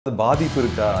பாதிப்பு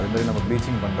இருக்கா அது மாதிரி நம்ம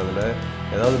ப்ளீச்சிங் பண்ணுறதுல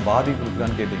ஏதாவது பாதிப்பு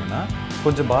இருக்கான்னு கேட்டிங்கன்னா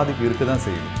கொஞ்சம் பாதிப்பு இருக்க தான்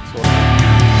செய்யுது. ஸோ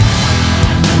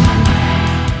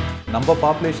நம்ம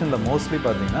பாப்புலேஷனில் மோஸ்ட்லி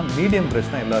பார்த்தீங்கன்னா மீடியம்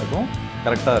ப்ரெஷ் தான் எல்லாருக்கும்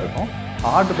கரெக்டாக இருக்கும்.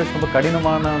 ஹார்ட் ப்ரெஷ் ரொம்ப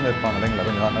கடினமானவங்க இருப்பாங்க இல்லைங்களா,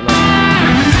 கொஞ்சம் நல்லா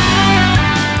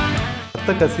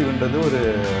ரத்த கசிவுன்றது ஒரு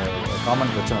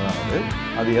காமன் பிரச்சனை தான்.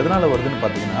 அது எதனால் வருதுன்னு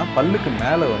பார்த்தீங்கன்னா பல்லுக்கு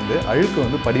மேலே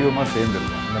அழுக்கு படிவமாக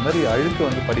சேர்ந்துருக்கும். இந்த மாதிரி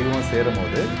அழுக்கு படிவமாக சேரும்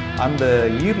போது அந்த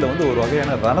ஈரில் ஒரு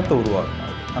வகையான ரணத்தை உருவாகும்.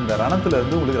 அந்த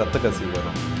ரணத்துலேருந்து உங்களுக்கு ரத்த கசிவு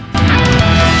வரும்.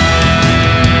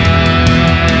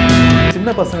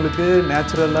 சின்ன பசங்களுக்கு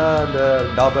நேச்சுரலாக அந்த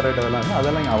டாபரைட்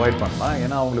அதெல்லாம் இங்கே அவாய்ட் பண்ணலாம்.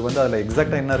 ஏன்னா அவங்களுக்கு அதில்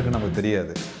எக்ஸாக்டாக என்ன இருக்குன்னு நமக்கு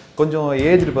தெரியாது. கொஞ்சம்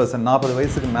ஏஜ்டு பர்சன் 40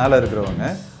 வயசுக்கு மேலே இருக்கிறவங்க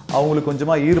அவங்களுக்கு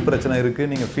கொஞ்சமாக ஈறு பிரச்சனை இருக்குது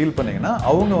நீங்கள் ஃபீல் பண்ணிங்கன்னா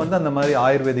அவங்க அந்த மாதிரி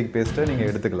ஆயுர்வேதிக் பேஸ்ட்டை நீங்கள்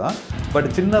எடுத்துக்கலாம். பட்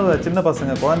சின்ன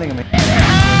பசங்க குழந்தைங்க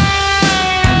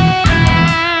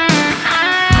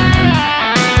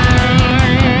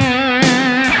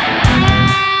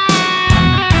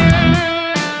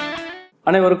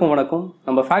அனைவருக்கும் வணக்கம்.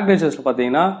 நம்ம ஃபேக்ட் டைஜஸ்ட்ல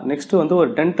பார்த்தீங்கன்னா நெக்ஸ்ட் ஒரு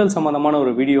டென்டல் சம்மந்தமான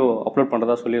ஒரு வீடியோ அப்லோட்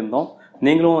பண்ணுறதா சொல்லியிருந்தோம்.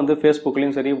 நீங்களும்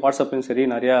ஃபேஸ்புக்லேயும் சரி வாட்ஸ்அப்லையும் சரி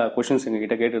நிறையா கொஷின்ஸ்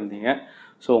எங்ககிட்ட கேட்டிருந்தீங்க.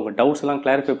 ஸோ உங்கள் டவுட்ஸ் எல்லாம்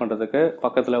கிளாரிஃபை பண்ணுறதுக்கு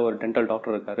பக்கத்தில் ஒரு டென்டல்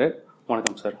டாக்டர் இருக்காரு.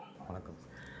 வணக்கம் சார். வணக்கம்.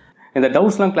 இந்த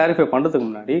டவுட்ஸ்லாம் கிளாரிஃபை பண்ணுறதுக்கு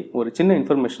முன்னாடி ஒரு சின்ன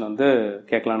இன்ஃபர்மேஷன்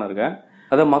கேட்கலான்னு இருக்கேன்.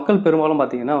 அதை மக்கள் பெரும்பாலும்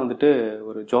பார்த்தீங்கன்னா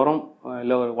ஒரு ஜுரம்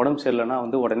இல்லை ஒரு உடம்பு சரியில்லைன்னா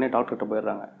உடனே டாக்டர்கிட்ட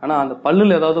போயிடுறாங்க. ஆனால் அந்த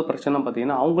பல்லில் ஏதாவது பிரச்சனை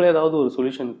பார்த்தீங்கன்னா அவங்களே ஏதாவது ஒரு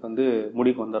சொல்யூஷனுக்கு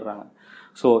முடிவுக்கு வந்துடுறாங்க.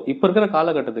 ஸோ இப்போ இருக்கிற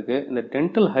காலகட்டத்துக்கு இந்த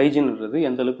டென்டல் ஹைஜீன்ன்றது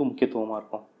எந்த அளவுக்கு முக்கியத்துவமாக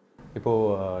இருக்கும்?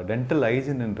 இப்போது டென்டல்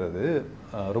ஹைஜீன்ன்றது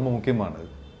ரொம்ப முக்கியமானது.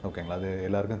 ஓகேங்களா, அது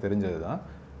எல்லாருக்கும் தெரிஞ்சது தான்.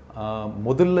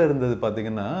 முதல்ல இருந்தது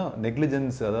பார்த்திங்கன்னா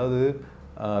நெக்லிஜென்ஸ், அதாவது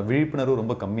விழிப்புணர்வு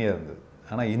ரொம்ப கம்மியாக இருந்தது.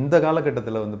 ஆனால் இந்த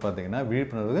காலகட்டத்தில் பார்த்திங்கன்னா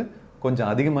விழிப்புணர்வு கொஞ்சம்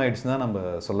அதிகமாகிடுச்சு தான் நம்ம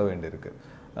சொல்ல வேண்டியிருக்கு.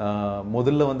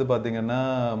 முதல்ல பார்த்திங்கன்னா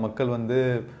மக்கள்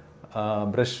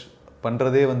ப்ரஷ்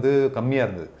பண்ணுறதே கம்மியாக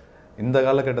இருந்தது. இந்த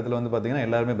காலகட்டத்தில் பார்த்திங்கன்னா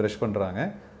எல்லாருமே ப்ரஷ் பண்ணுறாங்க.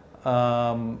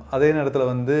 அதே நேரத்தில்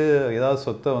ஏதாவது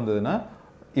சொத்தை வந்ததுன்னா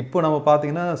இப்போ நம்ம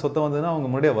பார்த்திங்கன்னா சொத்தை வந்ததுன்னா அவங்க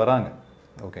முன்னாடியே வராங்க.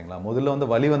 ஓகேங்களா, முதல்ல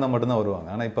வலி வந்தால் மட்டும்தான் வருவாங்க.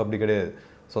 ஆனால் இப்போ அப்படி கிடையாது.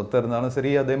 சொத்தை இருந்தாலும் சரி,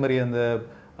 அதே மாதிரி அந்த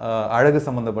அழகு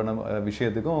சம்மந்தப்பட்ட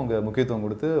விஷயத்துக்கும் அவங்க முக்கியத்துவம்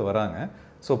கொடுத்து வராங்க.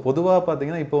 ஸோ பொதுவாக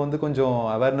பார்த்தீங்கன்னா இப்போ கொஞ்சம்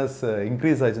அவேர்னஸ்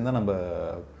இன்க்ரீஸ் ஆச்சுன்னு தான் நம்ம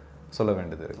சொல்ல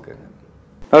வேண்டியது இருக்குது.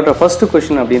 டாக்டர், ஃபர்ஸ்ட்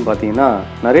கொஸ்டின் அப்படின்னு பார்த்தீங்கன்னா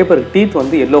நிறைய பேருக்கு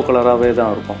டீத் எல்லோ கலராகவே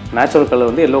தான் இருக்கும். நேச்சுரல்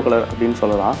கலர் எல்லோ கலர் அப்படின்னு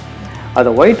சொல்லலாம்.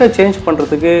 அதை ஒயிட்டாக சேஞ்ச்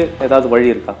பண்ணுறதுக்கு ஏதாவது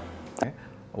வழி இருக்கா?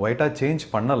 ஒயிட்டாக சேஞ்ச்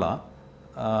பண்ணலாம்.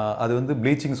 அது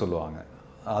ப்ளீச்சிங் சொல்லுவாங்க.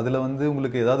 அதில்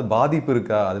உங்களுக்கு ஏதாவது பாதிப்பு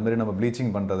இருக்கா, அதுமாரி நம்ம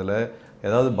ப்ளீச்சிங் பண்ணுறதுல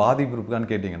ஏதாவது பாதிப்பு இருக்கான்னு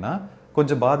கேட்டிங்கன்னா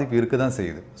கொஞ்சம் பாதிப்பு இருக்க தான்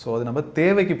செய்யுது. ஸோ அது நம்ம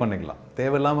தேவைக்கு பண்ணிக்கலாம்.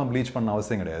 தேவையில்லாமல் ப்ளீச் பண்ண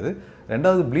அவசியம் கிடையாது.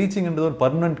 ரெண்டாவது, ப்ளீச்சிங்கிறது ஒரு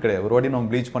பர்மனெண்ட் கிடையாது. ஒரு வாட்டி நம்ம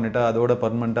ப்ளீச் பண்ணிட்டா அதோட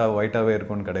பர்மனெண்ட்டாக ஒயிட்டாகவே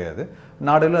இருக்கும்னு கிடையாது.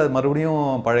 நாடுகளில் அது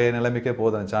மறுபடியும் பழைய நிலைமைக்கே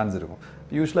போதும் சான்ஸ் இருக்கும்.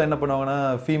 யூஸ்வலாக என்ன பண்ணுவாங்கன்னா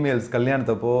ஃபீமேல்ஸ்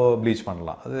கல்யாணத்தப்போ ப்ளீச்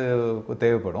பண்ணலாம், அது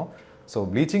தேவைப்படும். ஸோ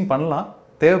ப்ளீச்சிங் பண்ணலாம்,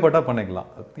 தேவைப்பட்டால் பண்ணிக்கலாம்.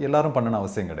 எல்லாரும் பண்ணணும்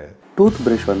அவசியம் கிடையாது. டூத்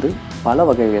ப்ரஷ் பல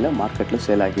வகைகளில் மார்க்கெட்டில்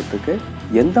சேல் ஆகிட்டு இருக்கு.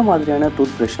 எந்த மாதிரியான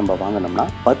டூத் ப்ரஷ் நம்ம வாங்கினோம்னா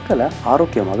பற்களை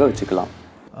ஆரோக்கியமாக வச்சுக்கலாம்?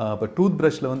 இப்போ டூத்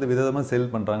ப்ரஷில் விதவிதமாக சேல்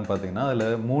பண்ணுறாங்கன்னு பார்த்தீங்கன்னா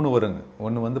அதில் 3 வருங்க.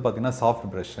 ஒன்று பார்த்தீங்கன்னா soft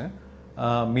brush,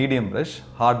 medium brush,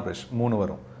 heart brush 3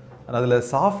 வரும். அதில்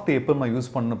சாஃப்ட் எப்போ நம்ம யூஸ்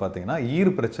பண்ணணும்னு பார்த்தீங்கன்னா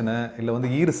ஈறு பிரச்சனை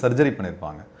இல்லை ஈறு சர்ஜரி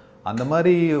பண்ணியிருப்பாங்க, அந்த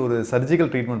மாதிரி ஒரு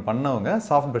சர்ஜிக்கல் ட்ரீட்மெண்ட் பண்ணவங்க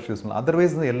சாஃப்ட் ப்ரஷ் யூஸ் பண்ணலாம்.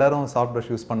 அதர்வைஸ் எல்லாரும் சாஃப்ட்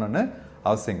ப்ரஷ் யூஸ் பண்ணணுன்னு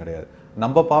அவசியம் கிடையாது.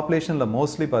 நம்ம பாப்புலேஷனில்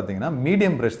மோஸ்ட்லி பார்த்தீங்கன்னா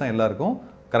மீடியம் ப்ரஷ் தான் எல்லாருக்கும்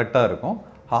கரெக்டாக இருக்கும்.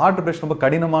 ஹார்ட் ப்ரஷ் ரொம்ப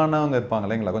கடினமானவங்க இருப்பாங்க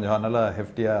இல்லைங்களா, கொஞ்சம் நல்லா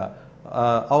ஹெஃப்டியாக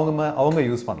அவங்க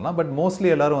யூஸ் பண்ணலாம். பட் மோஸ்ட்லி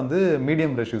எல்லாரும்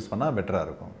மீடியம் ப்ரஷ் யூஸ் பண்ணால் பெட்டராக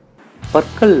இருக்கும்.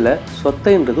 பற்களில்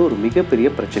சொத்தைன்றது ஒரு மிகப்பெரிய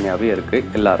பிரச்சனையாகவே இருக்குது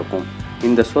எல்லாருக்கும்.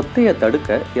 இந்த சொத்தையை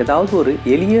தடுக்க ஏதாவது ஒரு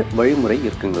எளிய வழிமுறை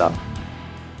இருக்குங்களா?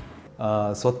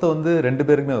 சொத்தை 2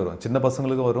 பேருக்குமே வரும். சின்ன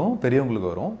பசங்களுக்கு வரும், பெரியவங்களுக்கு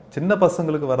வரும். சின்ன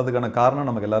பசங்களுக்கு வர்றதுக்கான காரணம்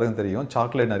நமக்கு எல்லாருக்கும் தெரியும்.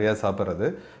 சாக்லேட் நிறையா சாப்பிட்றது.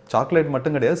 சாக்லேட்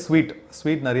மட்டும் கிடையாது,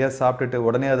 ஸ்வீட் நிறையா சாப்பிட்டுட்டு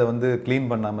உடனே அதை க்ளீன்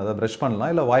பண்ணாமல் அதை ப்ரஷ்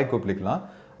பண்ணலாம், இல்லை வாய் கொப்பளிக்கலாம்.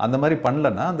 அந்த மாதிரி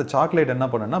பண்ணலன்னா அந்த சாக்லேட் என்ன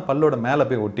பண்ணுன்னா பல்லோட மேலே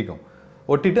போய்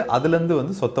ஒட்டிட்டு அதுலேருந்து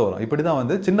சொத்தை வரும். இப்படி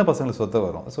தான் சின்ன பசங்களுக்கு சொத்தை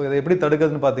வரும். ஸோ இதை எப்படி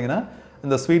தடுக்கிறதுன்னு பார்த்தீங்கன்னா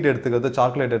இந்த ஸ்வீட் எடுத்துக்கிறது,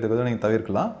 சாக்லேட் எடுத்துக்கிறது நீங்கள்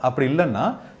தவிர்க்கலாம். அப்படி இல்லைன்னா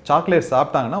சாக்லேட்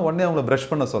சாப்பிட்டாங்கன்னா உடனே அவங்கள ப்ரஷ்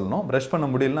பண்ண சொல்லணும். ப்ரஷ் பண்ண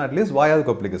முடியலன்னா அட்லீஸ்ட் வாயாவது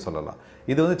கொப்பளிக்க சொல்லலாம்.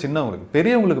 இது சின்னவங்களுக்கு.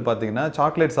 பெரியவங்களுக்கு பார்த்தீங்கன்னா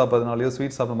சாக்லேட் சாப்பிட்றதுனாலையோ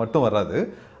ஸ்வீட் சாப்பிட மட்டும் வராது.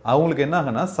 அவங்களுக்கு என்ன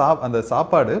ஆகுனா அந்த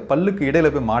சாப்பாடு பல்லுக்கு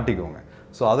இடையில போய் மாட்டிக்குவாங்க.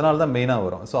 ஸோ அதனால தான் மெயினாக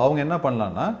வரும். ஸோ அவங்க என்ன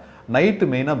பண்ணலான்னா நைட்டு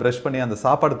மெயினாக ப்ரஷ் பண்ணி அந்த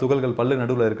சாப்பாடு துகள்கள் பல்லு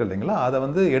நடுவில் இருக்குது இல்லைங்களா,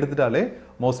 அதை எடுத்துட்டாலே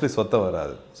மோஸ்ட்லி சொத்தை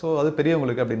வராது. ஸோ அது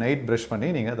பெரியவங்களுக்கு அப்படி நைட் ப்ரஷ் பண்ணி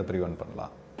நீங்கள் அதை ப்ரிவென்ட்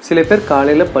பண்ணலாம். சில பேர்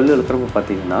காலையில் பல்லு இழுக்கிறப்ப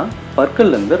பார்த்தீங்கன்னா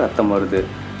பற்கள்லேருந்து ரத்தம் வருது.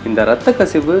 இந்த ரத்த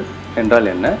கசிவு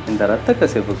என்றால் என்ன? இந்த ரத்த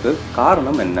கசிவுக்கு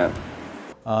காரணம் என்ன?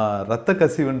 ரத்த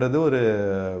கசிவுன்றது ஒரு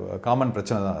காமன்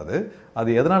பிரச்சனை தான். அது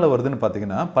எதனால் வருதுன்னு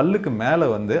பார்த்தீங்கன்னா, பல்லுக்கு மேலே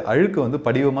வந்து அழுக்கு வந்து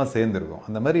படிவமாக சேர்ந்துருக்கும்.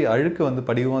 அந்த மாதிரி அழுக்கு வந்து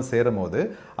படிவமாக சேரும் போது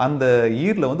அந்த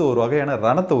ஈரில் வந்து ஒரு வகையான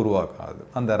ரணத்தை உருவாக்கும்.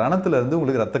 அந்த ரணத்துலேருந்து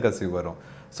உங்களுக்கு ரத்த கசிவு வரும்.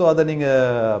 ஸோ அதை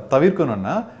நீங்கள்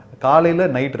தவிர்க்கணுன்னா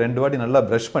காலையில் நைட் 2 வாட்டி நல்லா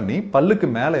ப்ரஷ் பண்ணி பல்லுக்கு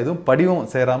மேலே எதுவும் படிவம்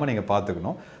சேராமல் நீங்கள்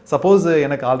பார்த்துக்கணும். சப்போஸ்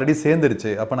எனக்கு ஆல்ரெடி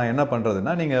சேர்ந்துருச்சு, அப்போ நான் என்ன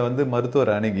பண்ணுறதுன்னா, நீங்கள் வந்து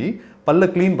மருத்துவரை அணுகி பல்லை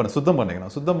க்ளீன் சுத்தம்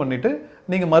பண்ணிக்கணும். சுத்தம் பண்ணிவிட்டு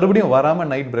நீங்கள் மறுபடியும்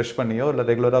வராமல் நைட் ப்ரஷ் பண்ணியோ இல்லை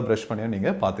ரெகுலராக ப்ரஷ் பண்ணியோ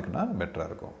நீங்கள் பார்த்துக்கினா பெட்டராக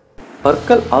இருக்கும்.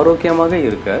 பற்கள் ஆரோக்கியமாக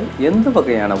இருக்க எந்த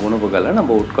வகையான உணவுகளை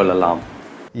நம்ம உட்கொள்ளலாம்?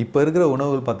 இப்போ இருக்கிற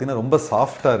உணவுகள் பார்த்தீங்கன்னா ரொம்ப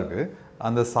சாஃப்டாக இருக்குது.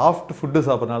 அந்த சாஃப்ட் ஃபுட்டு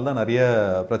சாப்பிட்றனால தான் நிறைய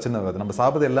பிரச்சனை வருது. நம்ம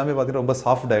சாப்பிட்றது எல்லாமே பார்த்தீங்கன்னா ரொம்ப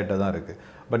சாஃப்ட் டயட்டாக தான் இருக்குது.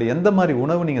 பட் எந்த மாதிரி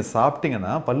உணவு நீங்கள்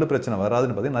சாப்பிட்டீங்கன்னா பல்லு பிரச்சனை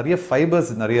வராதுன்னு பார்த்தீங்கன்னா, நிறைய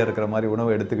ஃபைபர்ஸ் நிறைய இருக்கிற மாதிரி உணவு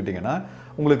எடுத்துக்கிட்டிங்கன்னா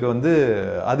உங்களுக்கு வந்து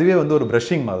அதுவே வந்து ஒரு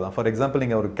ப்ரஷிங் மாதிரி தான். ஃபார் எக்ஸாம்பிள்,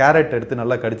 நீங்கள் ஒரு கேரட் எடுத்து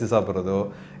நல்லா கடிச்சு சாப்பிட்றதோ,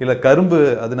 இல்லை கரும்பு,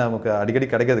 அது நமக்கு அடிக்கடி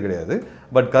கிடைக்கிறது கிடையாது,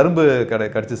 பட் கரும்பு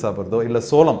கடிச்சு சாப்பிட்றதோ, இல்லை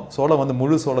சோளம் வந்து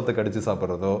முழு சோளத்தை கடிச்சு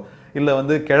சாப்பிட்றதோ, இல்லை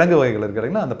வந்து கிழங்கு வகைகள்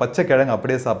இருக்கிறீங்கன்னா அந்த பச்சை கிழங்கு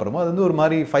அப்படியே சாப்பிட்றோமோ, அது வந்து ஒரு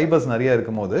மாதிரி ஃபைபர்ஸ் நிறைய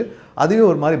இருக்கும் போது அதுவே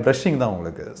ஒரு மாதிரி ப்ரஷிங் தான்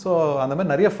உங்களுக்கு. ஸோ அந்த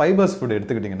மாதிரி நிறைய ஃபைபர்ஸ் ஃபுட்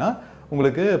எடுத்துக்கிட்டிங்கன்னா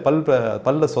உங்களுக்கு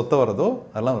பல்ல சொத்த வரதோ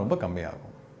அதெல்லாம் ரொம்ப கம்மியாகும்.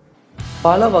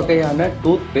 பல வகையான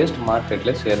டூத் பேஸ்ட்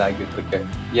மார்க்கெட்டில் சேல் ஆகிட்டு இருக்கு.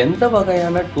 எந்த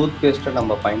வகையான டூத் பேஸ்ட்டை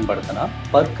நம்ம பயன்படுத்தினா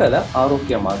பற்களை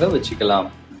ஆரோக்கியமாக வச்சுக்கலாம்?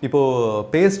 இப்போது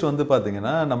பேஸ்ட் வந்து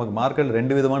பார்த்தீங்கன்னா நமக்கு மார்க்கெட்டில்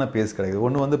 2 விதமான பேஸ்ட் கிடைக்குது.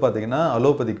 ஒன்று வந்து பார்த்தீங்கன்னா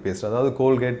அலோபதிக் பேஸ்ட், அதாவது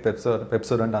கோல்கேட்,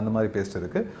 பெப்சோடன்ட் அந்த மாதிரி பேஸ்ட்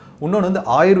இருக்குது. இன்னொன்று வந்து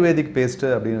ஆயுர்வேதிக் பேஸ்ட்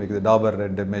அப்படின்னு இருக்குது. டாபர்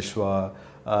ரெட், மெஷ்வா,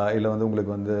 இல்லை வந்து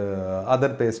உங்களுக்கு வந்து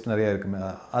அதர் பேஸ்ட் நிறையா இருக்குமே.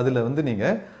 அதில் வந்து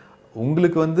நீங்கள்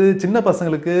உங்களுக்கு வந்து சின்ன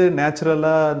பசங்களுக்கு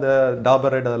நேச்சுரலாக அந்த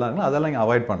டாபர் ரெட் அதெல்லாம் நீங்கள்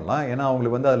அவாய்ட் பண்ணலாம். ஏன்னா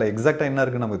அவங்களுக்கு வந்து அதில் எக்ஸாக்டாக என்ன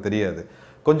இருக்குன்னு நமக்கு தெரியாது.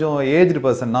 கொஞ்சம் ஏஜ்டு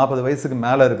பர்சன், 40 வயசுக்கு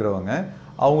மேலே இருக்கிறவங்க,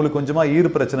 அவங்களுக்கு கொஞ்சமாக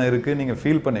ஈறு பிரச்சனை இருக்குது நீங்கள்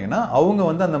ஃபீல் பண்ணிங்கன்னா அவங்க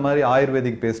வந்து அந்த மாதிரி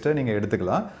ஆயுர்வேதிக் பேஸ்ட்டை நீங்கள்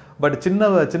எடுத்துக்கலாம். பட்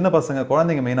சின்ன பசங்க,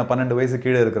 குழந்தைங்க, மெயினாக 12 வயசு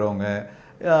கீழே இருக்கிறவங்க,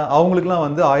 அவங்களுக்குலாம்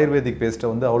வந்து ஆயுர்வேதிக் பேஸ்ட்டை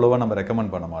வந்து அவ்வளோவா நம்ம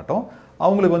ரெக்கமெண்ட் பண்ண மாட்டோம்.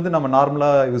 அவங்களுக்கு வந்து நம்ம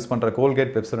நார்மலாக யூஸ் பண்ணுற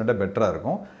கோல்கேட், பெப்சோடன்ட்டை பெட்டராக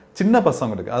இருக்கும். சின்ன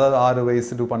பசங்களுக்கு, அதாவது 6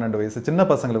 வயசு டு 12 வயசு சின்ன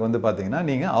பசங்களுக்கு வந்து பார்த்தீங்கன்னா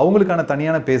நீங்கள் அவங்களுக்கான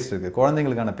தனியான பேஸ்ட் இருக்குது,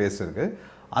 குழந்தைங்களுக்கான பேஸ்ட் இருக்குது.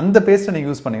 அந்த பேஸ்ட்டை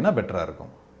நீங்கள் யூஸ் பண்ணிங்கன்னா பெட்டராக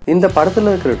இருக்கும். இந்த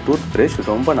படத்தில் இருக்கிற டூத் ப்ரஷ்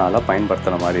ரொம்ப நாளாக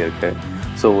பயன்படுத்துகிற மாதிரி இருக்குது.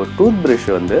 ஸோ ஒரு டூத் ப்ரஷ்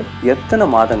வந்து எத்தனை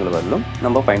மாதங்கள் வரலும்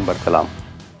நம்ம பயன்படுத்தலாம்?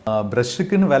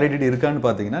 ப்ரஷ்ஷுக்குன்னு வேலிடிட்டி இருக்கான்னு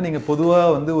பார்த்தீங்கன்னா, நீங்கள் பொதுவாக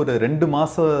வந்து ஒரு 2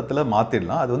 மாதத்தில்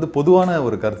மாற்றிடலாம். அது வந்து பொதுவான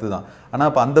ஒரு கருத்து தான். ஆனால்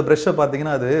இப்போ அந்த ப்ரஷ்ஷை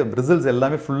பார்த்தீங்கன்னா அது பிரிசில்ஸ்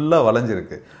எல்லாமே ஃபுல்லாக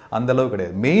வளைஞ்சிருக்கு, அந்தளவு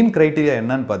கிடையாது. மெயின் க்ரைட்டீரியா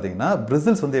என்னன்னு பார்த்தீங்கன்னா,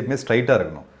 பிரிசில்ஸ் வந்து எப்பவுமே ஸ்ட்ரைட்டாக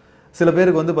இருக்கணும். சில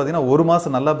பேருக்கு வந்து பார்த்தீங்கன்னா 1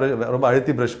 மாதம் நல்லா ரொம்ப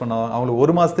அழுத்தி ப்ரஷ் பண்ணுவாங்க, அவங்களுக்கு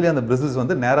 1 மாதத்துலேயே அந்த பிரிசில்ஸ்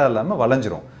வந்து நேராக இல்லாமல்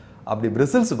வளைஞ்சிரும். அப்படி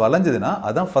பிரிசில்ஸ் வளைஞ்சதுன்னா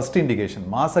அதான் ஃபர்ஸ்ட் இண்டிகேஷன்.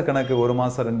 மாதக்கணக்கு 1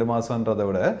 மாதம் 2 மாதன்றதை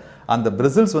விட அந்த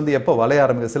பிரிசில்ஸ் வந்து எப்போ வளைய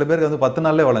ஆரம்பிக்கும், சில பேருக்கு வந்து 10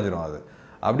 நாள்லேயே வளைஞ்சிரும். அது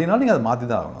அப்படின்னாலும் நீங்கள் அதை மாற்றி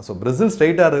தான் ஆகணும். ஸோ பிரிசில்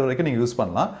ஸ்ட்ரைட்டாக இருக்கிற வரைக்கும் நீங்கள் யூஸ்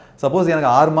பண்ணலாம். சப்போஸ் எனக்கு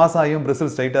 6 மாதம் ஆகியும் பிரிசில்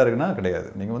ஸ்ட்ரைட்டாக இருக்குன்னா கிடையாது,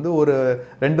 நீங்கள் வந்து ஒரு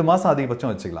 2 மாதம்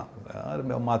அதிகபட்சம் வச்சுக்கலாம்,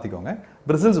 மாற்றிக்கோங்க.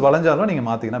 பிரிசில்ஸ் வளைஞ்சாலும் நீங்கள்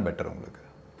மாற்றிக்கினா பெட்டர் உங்களுக்கு.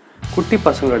 குட்டி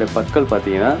பசங்களுடைய பற்கள்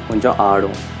பார்த்தீங்கன்னா கொஞ்சம்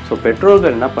ஆடும். ஸோ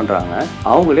பெற்றோர்கள் என்ன பண்ணுறாங்க,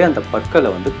 அவங்களே அந்த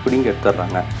பற்களை வந்து பிடுங்கி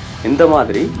எடுத்துடுறாங்க. இந்த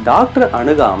மாதிரி டாக்டர்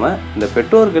அணுகாமல் இந்த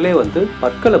பெற்றோர்களே வந்து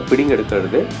பற்களை பிடுங்கி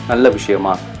எடுக்கிறது நல்ல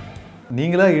விஷயமா?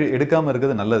 நீங்களாக எடுக்காமல்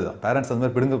இருக்கிறது நல்லது தான். பேரண்ட்ஸ் அந்த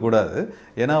மாதிரி பிடுங்கக்கூடாது.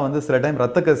 ஏன்னா வந்து சில டைம்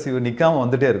ரத்த கசிவு நிற்காமல்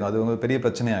வந்துட்டே இருக்கும், அது உங்களுக்கு பெரிய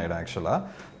பிரச்சனையாகிடும். ஆக்சுவலாக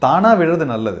தானாக விழுறது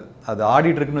நல்லது. அது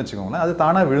ஆடிட்டு இருக்குன்னு வச்சுக்கோங்களேன், அது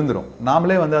தானாக விழுந்துடும்.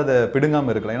 நாமளே வந்து அதை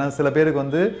பிடுங்காமல் இருக்கலாம். ஏன்னா சில பேருக்கு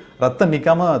வந்து ரத்தம்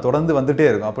நிற்காமல் தொடர்ந்து வந்துட்டே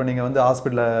இருக்கும், அப்போ நீங்கள் வந்து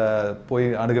ஹாஸ்பிட்டலில் போய்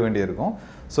அணுக வேண்டியிருக்கும்.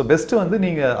 ஸோ பெஸ்ட்டு வந்து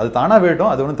நீங்கள் அது தானாக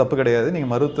விழட்டும், அது ஒன்றும் தப்பு கிடையாது.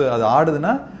 நீங்கள் அது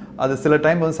ஆடுதுன்னா அது சில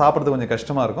டைம் வந்து சாப்பிட்றது கொஞ்சம்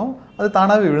கஷ்டமாக இருக்கும், அது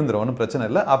தானாகவே விழுந்துடும், ஒன்றும் பிரச்சனை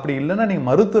இல்லை. அப்படி இல்லைன்னா நீங்கள்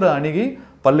மருத்துவரை அணுகி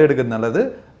பல் எடுக்கிறது நல்லது.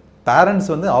 பேரண்ட்ஸ்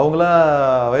வந்து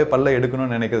அவங்களாவே பல்ல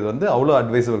எடுக்கணும்னு நினைக்கிறது வந்து அவ்வளோ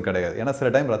அட்வைசபிள் கிடையாது. ஏன்னா சில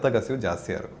டைம் ரத்த கசிவு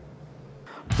ஜாஸ்தியாக இருக்கும்.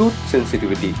 டூத்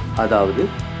சென்சிட்டிவிட்டி, அதாவது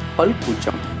பல்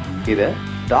கூச்சம், இதை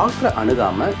டாக்டரை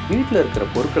அணுகாமல் வீட்டில் இருக்கிற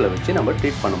பொருட்களை வச்சு நம்ம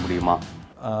ட்ரீட் பண்ண முடியுமா?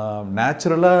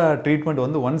 நேச்சுரலாக ட்ரீட்மெண்ட்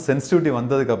வந்து ஒன் சென்சிட்டிவிட்டி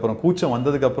வந்ததுக்கப்புறம், கூச்சம்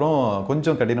வந்ததுக்கப்புறம்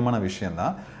கொஞ்சம் கடினமான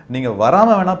விஷயந்தான். நீங்கள்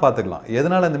வராமல் வேணால் பார்த்துக்கலாம்.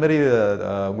 எதனால் இந்தமாரி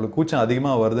உங்களுக்கு கூச்சம்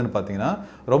அதிகமாக வருதுன்னு பார்த்தீங்கன்னா,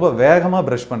 ரொம்ப வேகமாக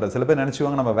ப்ரஷ் பண்ணுறது. சில பேர்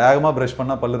நினச்சிவாங்க நம்ம வேகமாக ப்ரஷ்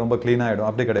பண்ணால் பல் ரொம்ப க்ளீன் ஆகிடும்,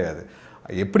 அப்படி கிடையாது.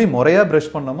 எப்படி முறையாக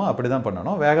ப்ரஷ் பண்ணணுமோ அப்படி தான்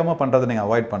பண்ணணும். வேகமாக பண்ணுறதை நீங்கள்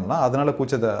அவாய்ட் பண்ணலாம், அதனால்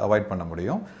கூச்சத்தை அவாய்ட் பண்ண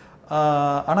முடியும்.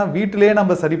 ஆனால் வீட்டிலேயே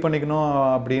நம்ம சரி பண்ணிக்கணும்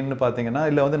அப்படின்னு பார்த்தீங்கன்னா,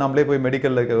 இல்லை வந்து நம்மளே போய்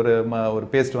மெடிக்கலில் ஒரு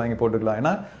பேஸ்ட் வாங்கி போட்டுக்கலாம்.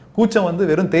 ஏன்னா கூச்சம் வந்து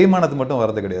வெறும் தேய்மானத்து மட்டும்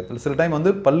வரது கிடையாது. சில டைம்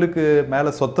வந்து பல்லுக்கு மேலே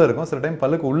சொத்தை இருக்கும், சில டைம்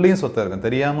பல்லுக்கு உள்ளேயும் சொத்தை இருக்கும்,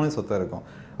 தெரியாமலும் சொத்தை இருக்கும்.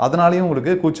 அதனாலையும்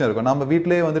உங்களுக்கு கூச்சம் இருக்கும். நம்ம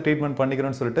வீட்டிலேயே வந்து ட்ரீட்மெண்ட்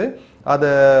பண்ணிக்கிறோம்னு சொல்லிட்டு அதை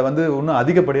வந்து இன்னும்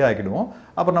அதிகப்படியாக ஆக்கிடுவோம்.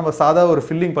 அப்புறம் நம்ம சாதா ஒரு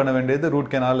ஃபில்லிங் பண்ண வேண்டியது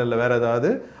ரூட் கெனால் இல்லை வேறு ஏதாவது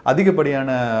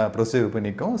அதிகப்படியான ப்ரொசீஜர் போய்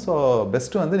நிற்கும். ஸோ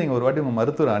பெஸ்ட்டு வந்து நீங்கள் ஒரு வாட்டி உங்கள்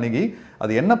மருத்துவர் அணுகி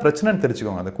அது என்ன பிரச்சனைன்னு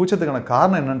தெரிஞ்சுக்கோங்க, அந்த கூச்சத்துக்கான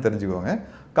காரணம் என்னன்னு தெரிஞ்சுக்கோங்க.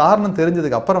 காரணம்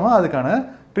தெரிஞ்சதுக்கு அப்புறமா அதுக்கான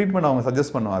ட்ரீட்மெண்ட் அவங்க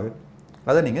சஜஸ்ட் பண்ணுவாங்க,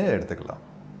 அதை நீங்கள் எடுத்துக்கலாம்.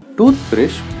 டூத்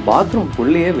பிரஷ் பாத்ரூம்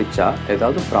உள்ளேயே வச்சா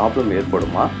ஏதாவது ப்ராப்ளம்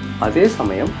ஏற்படுமா? அதே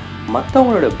சமயம்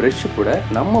மற்றவங்களோட ப்ரஷ் கூட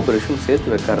நம்ம ப்ரஷ்ஷும் சேர்த்து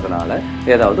வைக்கிறதுனால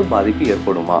ஏதாவது பாதிப்பு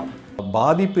ஏற்படுமா?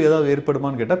 பாதிப்பு ஏதாவது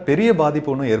ஏற்படுமான்னு கேட்டால் பெரிய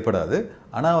பாதிப்பு ஒன்றும் ஏற்படாது.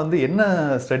 ஆனால் வந்து என்ன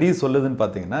ஸ்டடீஸ் சொல்லுதுன்னு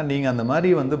பார்த்தீங்கன்னா, நீங்கள் அந்த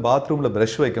மாதிரி வந்து பாத்ரூமில்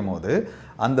ப்ரஷ் வைக்கும் போது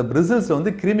அந்த பிரிசில்ஸில்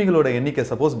வந்து கிருமிகளோட எண்ணிக்கை,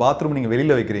 சப்போஸ் பாத்ரூம் நீங்கள்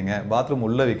வெளியில் வைக்கிறீங்க, பாத்ரூம்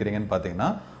உள்ளே வைக்கிறீங்கன்னு பார்த்தீங்கன்னா,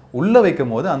 உள்ளே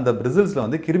வைக்கும் போது அந்த பிரிசில்ஸில்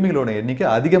வந்து கிருமிகளோட எண்ணிக்கை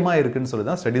அதிகமாக இருக்குன்னு சொல்லி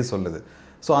தான் ஸ்டடீஸ் சொல்லுது.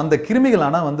 ஸோ அந்த கிருமிகள்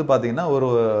ஆனால் வந்து பார்த்தீங்கன்னா ஒரு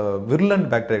விர்லண்ட்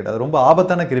பாக்டீரியா, அது ரொம்ப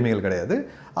ஆபத்தான கிருமிகள் கிடையாது,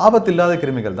 ஆபத்து இல்லாத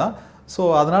கிருமிகள் தான். ஸோ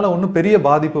அதனால் ஒன்றும் பெரிய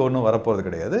பாதிப்பு ஒன்றும் வரப்போகிறது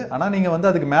கிடையாது. ஆனால் நீங்கள் வந்து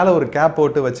அதுக்கு மேலே ஒரு கேப்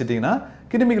போட்டு வச்சிட்டிங்கன்னா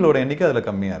கிருமிகளோட எண்ணிக்கை அதில்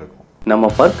கம்மியாக இருக்கும். நம்ம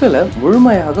பற்களை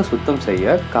முழுமையாக சுத்தம்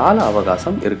செய்ய கால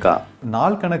அவகாசம் இருக்கா?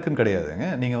 நாள் கணக்குன்னு கிடையாதுங்க.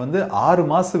 நீங்கள் வந்து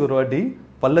 6 மாதத்துக்கு ஒரு வாட்டி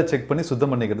பல்ல செக் பண்ணி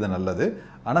சுத்தம் பண்ணிக்கிறது நல்லது.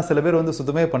 ஆனால் சில பேர் வந்து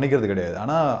சுத்தமே பண்ணிக்கிறது கிடையாது.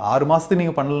 ஆனால் 6 மாதத்துக்கு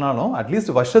நீங்கள் பண்ணலனாலும்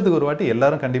அட்லீஸ்ட் வருஷத்துக்கு ஒரு வாட்டி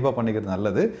எல்லாரும் கண்டிப்பாக பண்ணிக்கிறது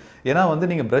நல்லது. ஏன்னா வந்து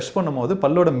நீங்கள் ப்ரஷ் பண்ணும்போது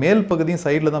பல்லோட மேல் பகுதியும்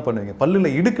சைடில் தான் பண்ணுவீங்க, பல்லில்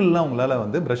இடுக்கெல்லாம் உங்களால்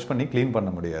வந்து ப்ரஷ் பண்ணி க்ளீன்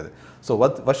பண்ண முடியாது. ஸோ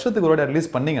வருஷத்துக்கு ஒரு வாட்டி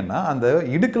அட்லீஸ்ட் பண்ணிங்கன்னா அந்த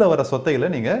இடுக்கில் வர சொத்தைகளை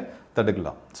நீங்கள்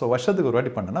தடுக்கலாம். ஸோ வருஷத்துக்கு ஒரு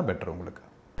வாட்டி பண்ணனா பெட்டர் உங்களுக்கு.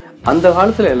 அந்த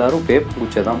காலத்தில் எல்லாரும்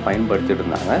வேப்பங்குச்சியை தான் பயன்படுத்திட்டு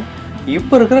இருந்தாங்க.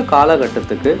 இப்போ இருக்கிற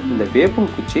காலகட்டத்துக்கு இந்த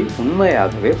வேப்பங்குச்சி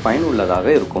உண்மையாகவே பயனுள்ளதாக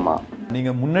இருக்குமா?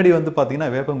 நீங்கள் முன்னாடி வந்து பார்த்தீங்கன்னா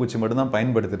வேப்பங்குச்சி மட்டும்தான்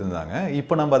பயன்படுத்திட்டு இருந்தாங்க,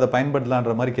 இப்போ நம்ம அதை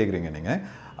பயன்படுத்தலான்ற மாதிரி கேட்குறீங்க நீங்கள்.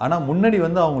 ஆனால் முன்னாடி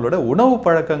வந்து அவங்களோட உணவு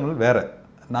பழக்கங்கள் வேறு,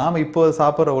 நாம் இப்போ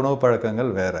சாப்பிட்ற உணவு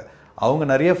பழக்கங்கள் வேறு. அவங்க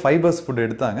நிறைய ஃபைபர்ஸ் ஃபுட்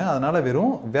எடுத்தாங்க, அதனால்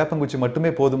வெறும் வேப்பங்குச்சி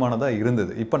மட்டுமே போதுமானதாக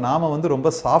இருந்தது. இப்போ நாம் வந்து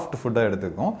ரொம்ப சாஃப்ட் ஃபுட்டாக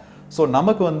எடுத்துக்கோம். ஸோ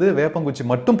நமக்கு வந்து வேப்பங்குச்சி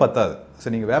மட்டும் பத்தாது. ஸோ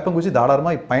நீங்கள் வேப்பங்குச்சி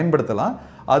தாராளமாக பயன்படுத்தலாம்.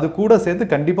 அது கூட சேர்த்து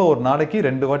கண்டிப்பாக ஒரு நாளைக்கு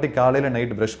 2 வாட்டி காலையில்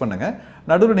நைட்டு ப்ரஷ் பண்ணுங்கள்.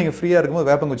 நடுவில் நீங்கள் ஃப்ரீயாக இருக்கும்போது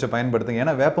வேப்பங்குச்சியை பயன்படுத்துங்க.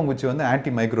 ஏன்னா வேப்பங்குச்சி வந்து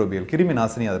ஆன்டி மைக்ரோபியல், கிருமி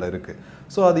நாசினி அதில் இருக்குது.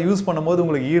 ஸோ அது யூஸ் பண்ணும்போது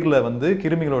உங்களுக்கு ஈரில் வந்து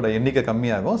கிருமிகளோட எண்ணிக்கை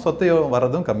கம்மியாகும், சொத்தையோ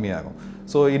வரதும் கம்மியாகும்.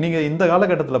 ஸோ நீங்கள் இந்த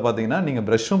காலகட்டத்தில் பார்த்தீங்கன்னா நீங்கள்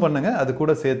ப்ரஷ்ஷும் பண்ணுங்கள், அது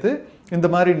கூட சேர்த்து இந்த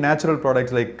மாதிரி நேச்சுரல்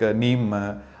ப்ராடக்ட்ஸ் லைக் நீம்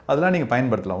அதெல்லாம் நீங்கள்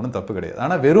பயன்படுத்தலாம், ஒன்றும் தப்பு கிடையாது.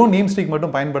 ஆனால் வெறும் நீம் ஸ்டிக்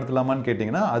மட்டும் பயன்படுத்தலாமான்னு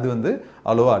கேட்டிங்கன்னா அது வந்து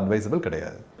அவ்வளோவா அட்வைசபிள்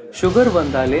கிடையாது. சுகர்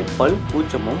வந்தாலே பல்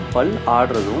கூச்சமும் பல்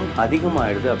ஆடுறதும்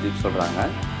அதிகமாகிடுது அப்படின்னு சொல்கிறாங்க.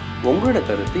 உங்களோட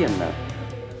கருத்து என்ன?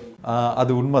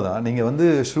 அது உண்மைதான். நீங்கள் வந்து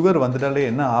சுகர் வந்துட்டாலே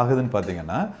என்ன ஆகுதுன்னு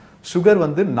பார்த்தீங்கன்னா, சுகர்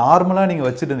வந்து நார்மலாக நீங்கள்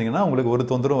வச்சுட்டு இருந்தீங்கன்னா உங்களுக்கு ஒரு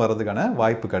தொந்தரவும் வர்றதுக்கான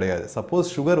வாய்ப்பு கிடையாது.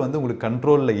 சப்போஸ் சுகர் வந்து உங்களுக்கு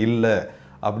கண்ட்ரோலில் இல்லை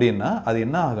அப்படின்னா அது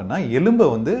என்ன ஆகுன்னா எலும்பை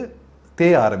வந்து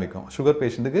தேய ஆரம்பிக்கும். சுகர்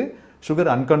பேஷண்ட்டுக்கு சுகர்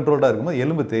அன்கண்ட்ரோல்டாக இருக்கும்போது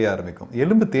எலும்பு தேய ஆரம்பிக்கும்.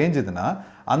 எலும்பு தேய்ஞ்சதுன்னா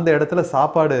அந்த இடத்துல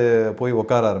சாப்பாடு போய்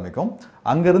உட்கார ஆரம்பிக்கும்.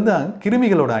 அங்கேருந்து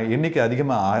கிருமிகளோட எண்ணிக்கை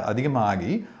அதிகமாக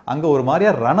ஆகி அங்கே ஒரு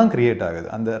மாதிரியாக ரணம் கிரியேட் ஆகுது.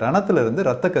 அந்த ரணத்திலிருந்து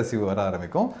ரத்த கசிவு வர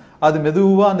ஆரம்பிக்கும். அது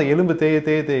மெதுவாக அந்த எலும்பு தேய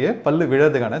தேய தேய பல்லு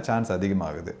விழறதுக்கான சான்ஸ்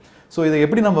அதிகமாகுது. ஸோ இதை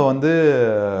எப்படி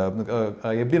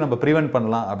நம்ம ப்ரிவென்ட்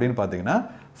பண்ணலாம் அப்படின்னு பார்த்தீங்கன்னா,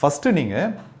 ஃபஸ்ட்டு நீங்கள்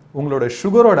உங்களோட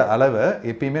சுகரோட அளவை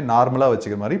எப்பயுமே நார்மலாக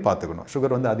வச்சுக்கிற மாதிரி பார்த்துக்கணும்.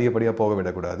 சுகர் வந்து அதிகப்படியாக போக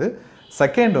விடக்கூடாது.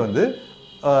 செகண்ட் வந்து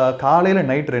காலையில்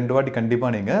நைட் 2 வாட்டி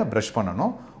கண்டிப்பாக நீங்கள் ப்ரஷ்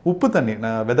பண்ணணும். உப்பு தண்ணி,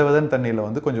 வெதன்னு தண்ணியில்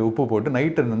வந்து கொஞ்சம் உப்பு போட்டு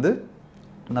நைட்டு வந்து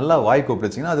நல்லா வாய்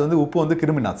கொப்பளிச்சிங்கன்னா அது வந்து உப்பு வந்து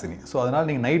கிருமி நாசினி. ஸோ அதனால்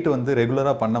நீங்கள் நைட்டு வந்து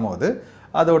ரெகுலராக பண்ணும் போது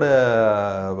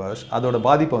அதோட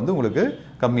பாதிப்பு வந்து உங்களுக்கு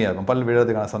கம்மியாகும், பல்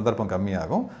விழறதுக்கான சந்தர்ப்பம்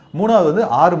கம்மியாகும். மூணாவது வந்து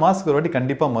 6 மாதத்துக்கு ஒரு வாட்டி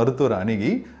கண்டிப்பாக மருத்துவரை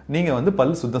அணுகி நீங்கள் வந்து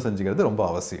பல் சுத்தம் செஞ்சுக்கிறது ரொம்ப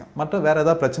அவசியம். மற்ற வேறு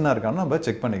ஏதாவது பிரச்சனை இருக்கான்னு நம்ம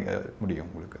செக் பண்ணிக்க முடியும்.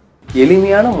 உங்களுக்கு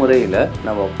எளிமையான முறையில்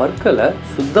நம்ம பற்களை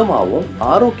சுத்தமாகவும்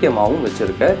ஆரோக்கியமாகவும்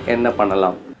வச்சிருக்க என்ன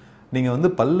பண்ணலாம்? நீங்கள் வந்து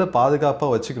பல்ல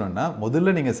பாதுகாப்பாக வச்சுக்கணுன்னா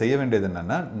முதல்ல நீங்கள் செய்ய வேண்டியது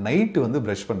என்னென்னா நைட்டு வந்து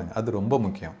ப்ரஷ் பண்ணுங்கள். அது ரொம்ப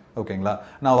முக்கியம். ஓகேங்களா?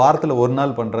 நான் வாரத்தில் 1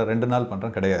 நாள் பண்ணுறேன் 2 நாள்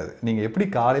பண்ணுறேன் கிடையாது. நீங்கள் எப்படி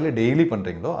காலையில் டெய்லி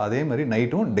பண்ணுறீங்களோ அதே மாதிரி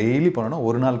நைட்டும் டெய்லி பண்ணணும்,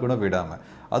 1 நாள் கூட விடாமல்.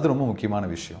 அது ரொம்ப முக்கியமான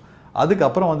விஷயம்.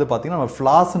 அதுக்கப்புறம் வந்து பார்த்தீங்கன்னா நம்ம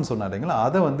ஃப்ளாஸ்ன்னு சொன்னாருங்களா,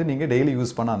 அதை வந்து நீங்கள் டெய்லி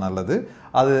யூஸ் பண்ணால் நல்லது.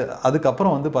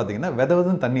 அதுக்கப்புறம் வந்து பார்த்தீங்கன்னா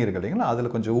வெதன்னு தண்ணி இருக்கு இல்லைங்களா,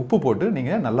 அதில் கொஞ்சம் உப்பு போட்டு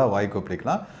நீங்கள் நல்லா வாய்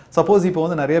கொப்பளிக்கலாம். சப்போஸ் இப்போ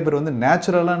வந்து நிறைய பேர் வந்து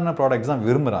நேச்சுரலான ப்ராடக்ட்ஸ் தான்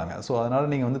விரும்புகிறாங்க. ஸோ அதனால்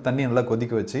நீங்கள் வந்து தண்ணி நல்லா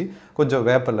கொதிக்க வச்சு கொஞ்சம்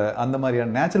வேப்பிலை அந்த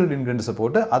மாதிரியான நேச்சுரல் இன்க்ரீடியன்ஸை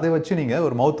போட்டு அதை வச்சு நீங்கள்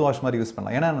ஒரு மவுத் வாஷ் மாதிரி யூஸ்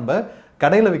பண்ணலாம். ஏன்னா நம்ம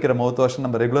கடையில் விற்கிற மவுத் வாஷ்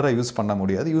நம்ம ரெகுலராக யூஸ் பண்ண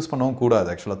முடியாது, யூஸ் பண்ணவும் கூடாது,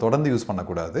 ஆக்சுவலாக தொடர்ந்து யூஸ்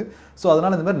பண்ணக்கூடாது. ஸோ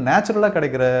அதனால் இந்த மாதிரி நேச்சுரலாக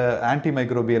கிடைக்கிற ஆன்டி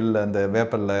மைக்ரோபியல் அந்த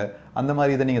வேப்பல்ல அந்த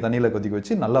மாதிரி இதை நீங்கள் தண்ணியில் கொதிக்க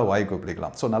வச்சு நல்லா வாய்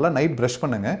கொப்பளிக்கலாம். ஸோ நல்லா நைட் ப்ரஷ்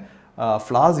பண்ணுங்கள்,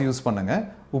 ஃப்ளாஸ் யூஸ் பண்ணுங்கள்,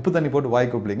 உப்பு தண்ணி போட்டு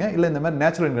வாய் கொப்பளிங்க, இல்லை இந்த மாதிரி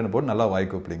நேச்சுரல் இன்க்ரீடியன்ட் போட்டு நல்லா வாய்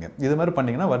கொப்பளிங்க. இது மாதிரி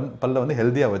பண்ணிங்கன்னா பல்ல வந்து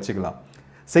ஹெல்த்தியாக வச்சுக்கலாம்.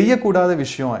 செய்யக்கூடாத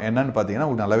விஷயம் என்னன்னு பார்த்தீங்கன்னா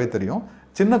உங்களுக்கு நல்லாவே தெரியும்.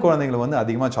 சின்ன குழந்தைங்களுக்கு வந்து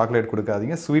அதிகமாக சாக்லேட்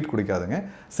கொடுக்காதீங்க, ஸ்வீட் குடிக்காதுங்க.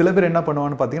 சில பேர் என்ன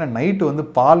பண்ணுவான்னு பார்த்தீங்கன்னா நைட்டு வந்து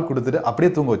பால் கொடுத்துட்டு அப்படியே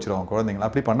தூங்க வச்சிருவாங்க குழந்தைங்களை.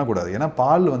 அப்படி பண்ணக்கூடாது. ஏன்னா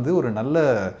பால் வந்து ஒரு நல்ல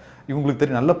இவங்களுக்கு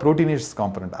தெரியும் நல்ல ப்ரோட்டீனியஸ்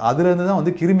காம்பனண்ட். அதுலேருந்து தான்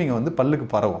வந்து கிருமிங்க வந்து பல்லுக்கு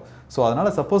பரவும். ஸோ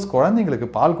அதனால் சப்போஸ் குழந்தைங்களுக்கு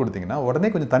பால் கொடுத்தீங்கன்னா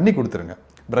உடனே கொஞ்சம் தண்ணி கொடுத்துருங்க.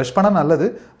 ப்ரஷ் பண்ணால் நல்லது.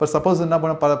 பட் சப்போஸ் என்ன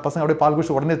பண்ண பசங்க அப்படியே பால்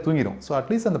குடிச்சு உடனே தூங்கிடும். ஸோ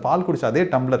அட்லீஸ்ட் அந்த பால் குடிச்ச அதே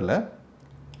டம்ளரில்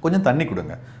கொஞ்சம் தண்ணி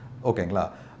கொடுங்க. ஓகேங்களா?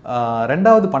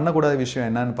 ரெண்டாவது பண்ணக்கூடாத விஷயம்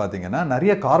என்னன்னு பார்த்தீங்கன்னா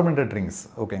நிறைய கார்பனேட்டட் ட்ரிங்க்ஸ்.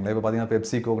 ஓகேங்களா? இப்போ பார்த்தீங்கன்னா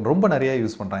பெப்சி, கோக் ரொம்ப நிறைய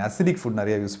யூஸ் பண்ணுறாங்க. அசிடிக் ஃபுட்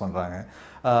நிறைய யூஸ் பண்ணுறாங்க.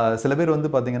 சில பேர்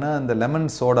வந்து பார்த்தீங்கன்னா இந்த லெமன்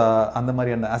சோடா அந்த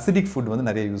மாதிரியான அசிடிக் ஃபுட் வந்து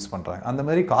நிறைய யூஸ் பண்ணுறாங்க. அந்த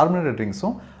மாதிரி கார்பனேட்டட்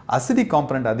ட்ரிங்க்ஸும் அசிடிக்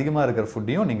காம்பனண்ட் அதிகமாக இருக்கிற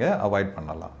ஃபுட்டையும் நீங்கள் அவாய்ட்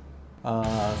பண்ணலாம்.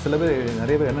 சில பேர்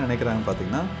நிறைய பேர் என்ன நினைக்கிறாங்கன்னு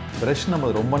பார்த்தீங்கன்னா ப்ரஷ்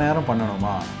நம்ம ரொம்ப நேரம்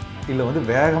பண்ணணுமா இல்லை வந்து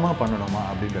வேகமாக பண்ணணுமா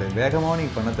அப்படின்னு கிடையாது. வேகமாக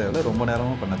நீங்கள் பண்ண தேவையில்லை, ரொம்ப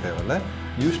நேரமாக பண்ண தேவையில்லை.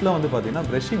 யூஸ்வலாக வந்து பார்த்தீங்கன்னா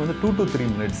ப்ரஷிங் வந்து 2 to 3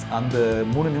 minutes அந்த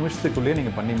 3 நிமிஷத்துக்குள்ளேயே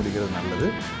நீங்கள் பண்ணி முடிக்கிறது நல்லது.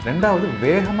 ரெண்டாவது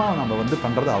வேகமாக நம்ம வந்து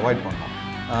பண்ணுறதை அவாய்ட் பண்ணணும்.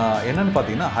 என்னென்னு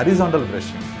பார்த்தீங்கன்னா ஹரிசாண்டல்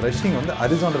ப்ரஷிங் வந்து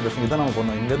ஹரிசாண்டல் ப்ரஷிங் இதான் நம்ம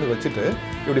பண்ணுவோம். இங்கேருந்து வச்சுட்டு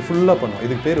இப்படி ஃபுல்லாக பண்ணுவோம்.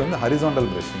 இதுக்கு பேர் வந்து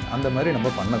ஹரிசாண்டல் ப்ரஷிங். அந்த மாதிரி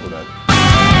நம்ம பண்ணக்கூடாது.